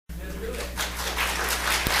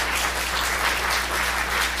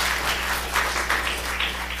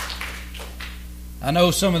I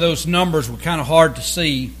know some of those numbers were kind of hard to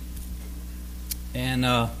see, and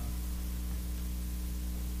it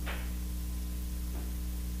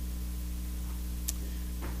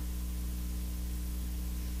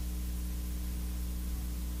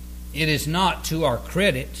is not to our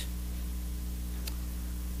credit,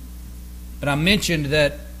 but I mentioned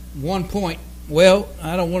that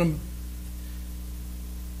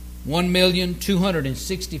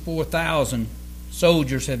 1,264,000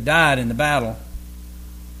 soldiers have died in the battle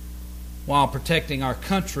while protecting our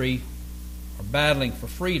country or battling for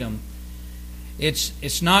freedom.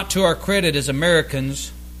 It's not to our credit as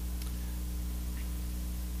Americans,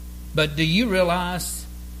 but do you realize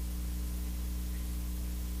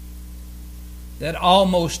that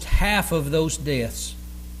almost half of those deaths,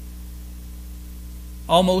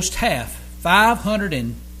 almost half,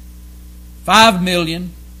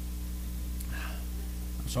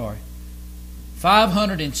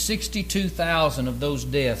 562,000 of those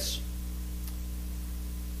deaths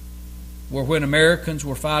were when Americans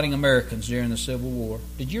were fighting Americans during the Civil War.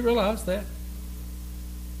 Did you realize that?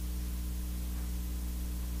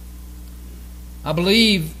 I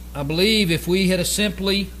believe if we had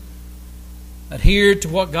simply adhered to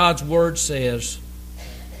what God's Word says,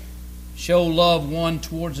 show love one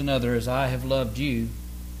towards another as I have loved you,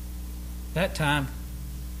 that time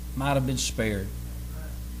might have been spared.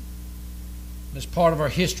 It's part of our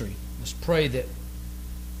history. Let's pray that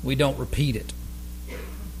we don't repeat it.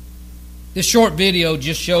 This short video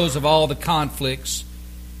just shows of all the conflicts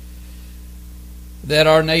that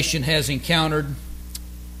our nation has encountered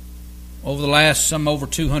over the last over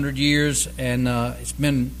 200 years, and it's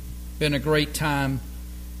been a great time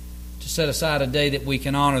to set aside a day that we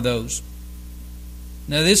can honor those.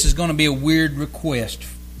 Now, this is going to be a weird request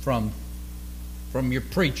from your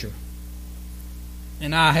preacher,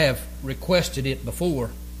 and I have requested it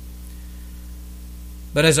before.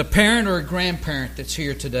 But as a parent or a grandparent that's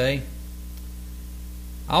here today,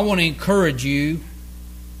 I want to encourage you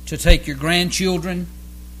to take your grandchildren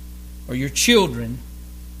or your children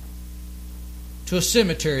to a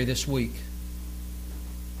cemetery this week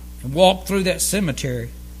and walk through that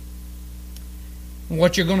cemetery. And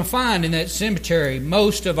what you're going to find in that cemetery,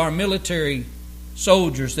 most of our military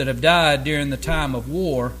soldiers that have died during the time of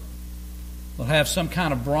war will have some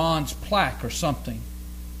kind of bronze plaque or something.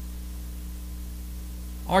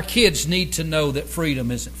 Our kids need to know that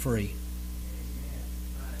freedom isn't free.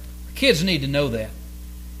 Our kids need to know that.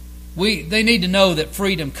 They need to know that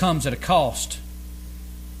freedom comes at a cost.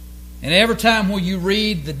 And every time when you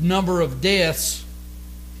read the number of deaths,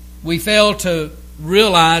 we fail to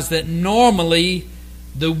realize that normally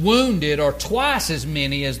the wounded are twice as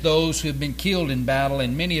many as those who have been killed in battle,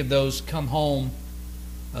 and many of those come home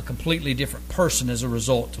a completely different person as a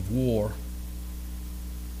result of war.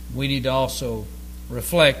 We need to also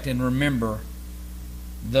reflect and remember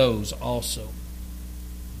those also.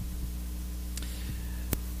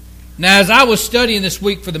 Now, as I was studying this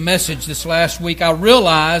week for the message this last week, I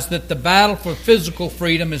realized that the battle for physical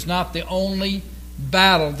freedom is not the only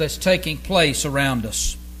battle that's taking place around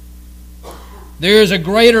us. There is a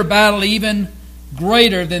greater battle, even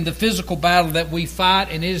greater than the physical battle that we fight,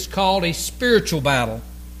 and it is called a spiritual battle.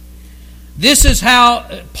 This is how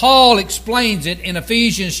Paul explains it in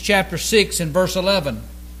Ephesians chapter 6 and verse 11.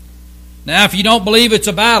 Now, if you don't believe it's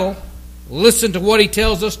a battle, listen to what he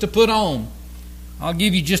tells us to put on. I'll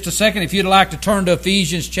give you just a second if you'd like to turn to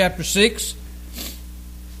Ephesians chapter 6.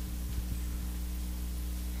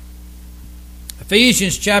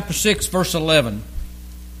 Ephesians chapter 6, verse 11.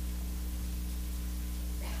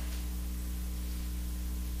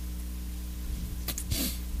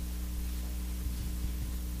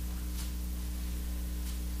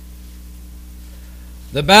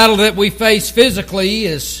 The battle that we face physically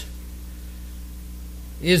is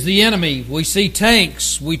the enemy. We see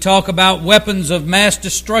tanks. We talk about weapons of mass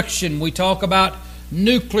destruction. We talk about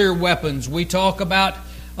nuclear weapons. We talk about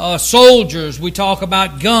soldiers. We talk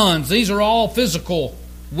about guns. These are all physical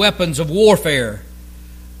weapons of warfare.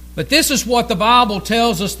 But this is what the Bible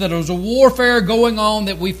tells us, that there's a warfare going on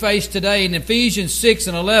that we face today. In Ephesians 6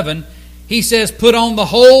 and 11, he says, "Put on the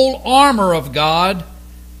whole armor of God,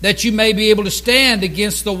 that you may be able to stand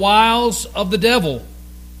against the wiles of the devil.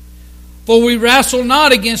 For we wrestle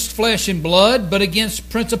not against flesh and blood, but against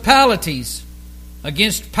principalities,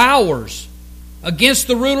 against powers, against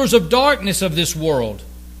the rulers of darkness of this world,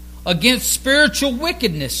 against spiritual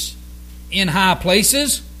wickedness in high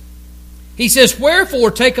places." He says, "Wherefore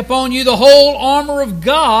take upon you the whole armor of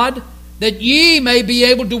God, that ye may be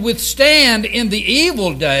able to withstand in the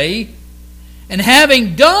evil day, and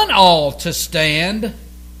having done all to stand,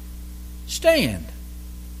 stand."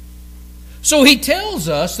 So he tells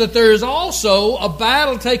us that there is also a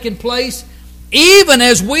battle taking place. Even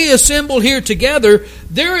as we assemble here together,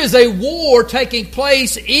 there is a war taking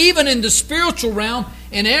place even in the spiritual realm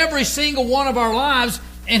in every single one of our lives.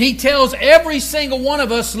 And he tells every single one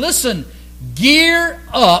of us, listen, gear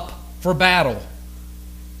up for battle.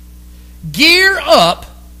 Gear up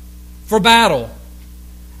for battle.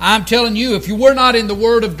 I'm telling you, if we're not in the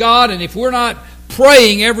Word of God and if we're not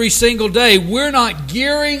praying every single day, we're not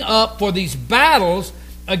gearing up for these battles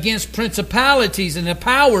against principalities and the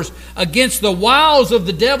powers, against the wiles of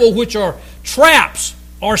the devil, which are traps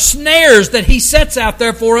or snares that he sets out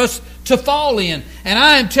there for us to fall in. And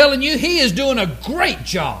I am telling you, he is doing a great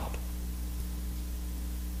job.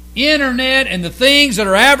 Internet and the things that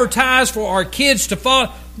are advertised for our kids to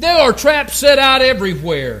fall, there are traps set out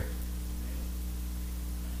everywhere.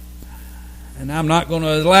 And I'm not going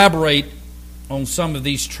to elaborate on some of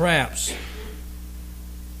these traps.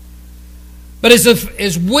 But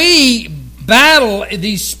as we battle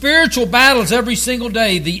these spiritual battles every single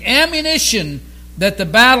day, the ammunition that the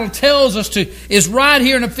battle tells us to is right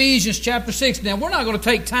here in Ephesians chapter 6. Now, we're not going to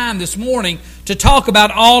take time this morning to talk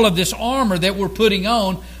about all of this armor that we're putting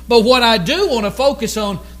on. But what I do want to focus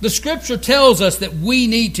on, the Scripture tells us that we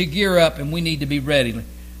need to gear up and we need to be ready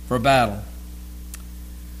for battle.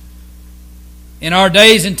 In our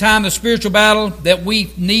days and time, the spiritual battle that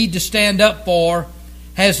we need to stand up for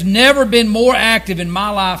has never been more active in my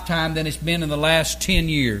lifetime than it's been in the last 10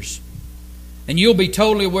 years. And you'll be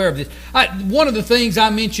totally aware of this. One of the things I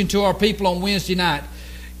mentioned to our people on Wednesday night,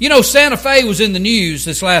 you know, Santa Fe was in the news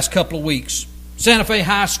this last couple of weeks. Santa Fe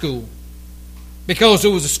High School. Because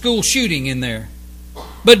there was a school shooting in there.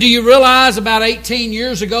 But do you realize about 18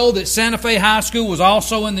 years ago that Santa Fe High School was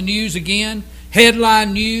also in the news again?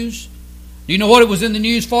 Headline news. Do you know what it was in the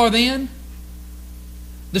news for then?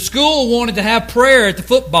 The school wanted to have prayer at the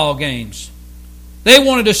football games. They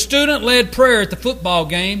wanted a student-led prayer at the football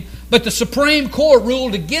game, but the Supreme Court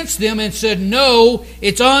ruled against them and said, no,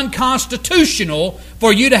 it's unconstitutional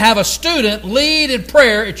for you to have a student lead in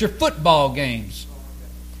prayer at your football games.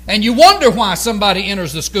 And you wonder why somebody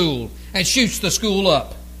enters the school and shoots the school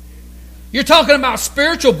up. You're talking about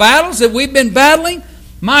spiritual battles that we've been battling?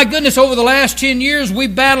 My goodness, over the last 10 years,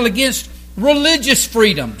 we've battled against religious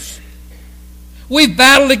freedoms. We've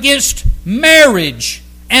battled against marriage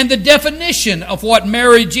and the definition of what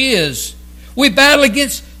marriage is. We've battled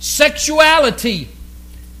against sexuality.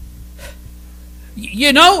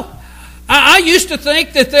 You know, I used to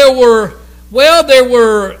think that there were,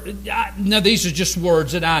 now these are just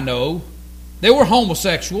words that I know. There were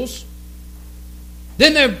homosexuals.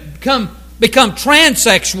 Then they become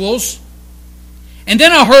transsexuals. And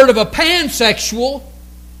then I heard of a pansexual.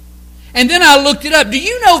 And then I looked it up. Do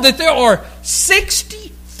you know that there are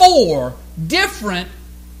 64 different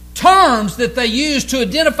terms that they use to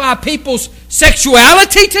identify people's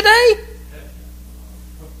sexuality today?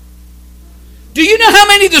 Do you know how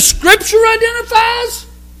many the Scripture identifies?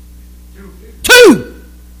 2.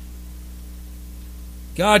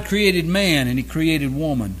 God created man and He created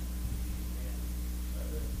woman.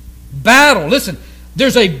 Battle. Listen,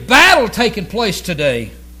 there's a battle taking place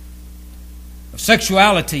today of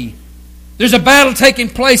sexuality. There's a battle taking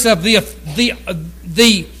place of the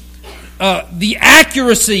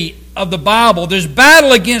accuracy of the Bible. There's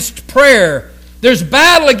battle against prayer. There's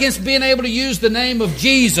battle against being able to use the name of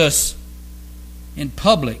Jesus in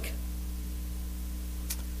public.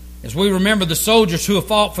 As we remember the soldiers who have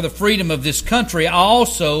fought for the freedom of this country, I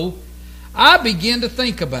begin to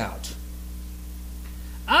think about.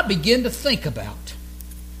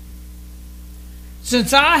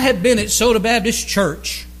 Since I have been at Soda Baptist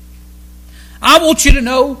Church, I want you to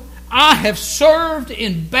know I have served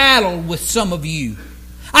in battle with some of you.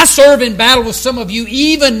 I serve in battle with some of you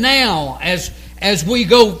even now as we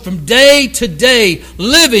go from day to day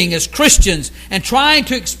living as Christians and trying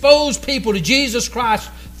to expose people to Jesus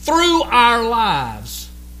Christ through our lives.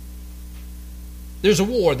 There's a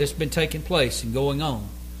war that's been taking place and going on.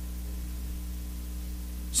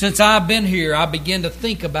 Since I've been here, I begin to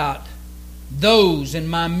think about those in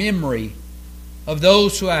my memory of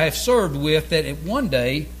those who I have served with that at one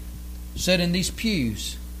day sat in these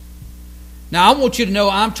pews. Now I want you to know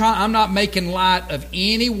I'm not making light of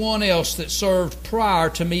anyone else that served prior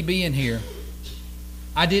to me being here.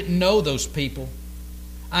 I didn't know those people.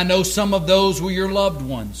 I know some of those were your loved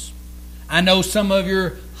ones. I know some of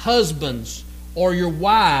your husbands or your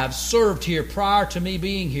wives served here prior to me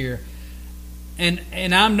being here.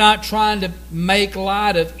 And I'm not trying to make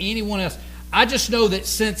light of anyone else. I just know that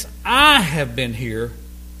since I have been here,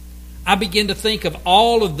 I begin to think of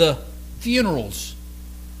all of the funerals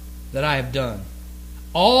that I have done.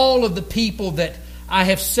 all of the people that I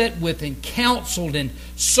have sat with and counseled and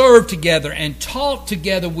served together and talked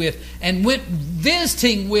together with and went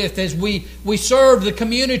visiting with as we served the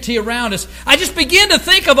community around us. I just begin to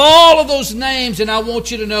think of all of those names, and I want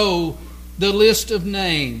you to know the list of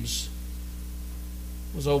names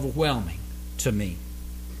was overwhelming to me.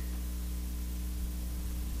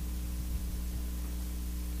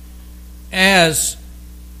 As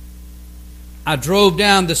I drove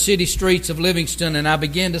down the city streets of Livingston and I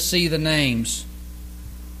began to see the names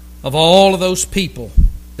of all of those people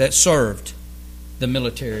that served the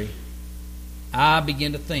military, I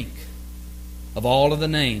began to think of all of the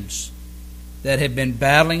names that have been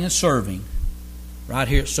battling and serving right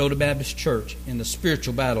here at Soda Baptist Church in the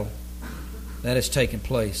spiritual battle that has taken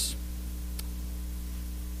place.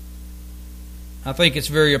 I think it's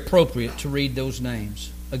very appropriate to read those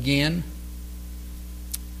names again.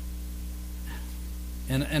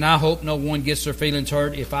 And I hope no one gets their feelings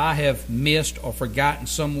hurt. If I have missed or forgotten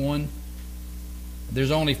someone,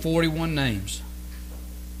 there's only 41 names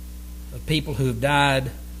of people who have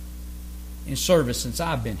died in service since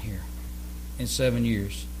I've been here in 7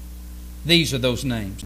 years. These are those names.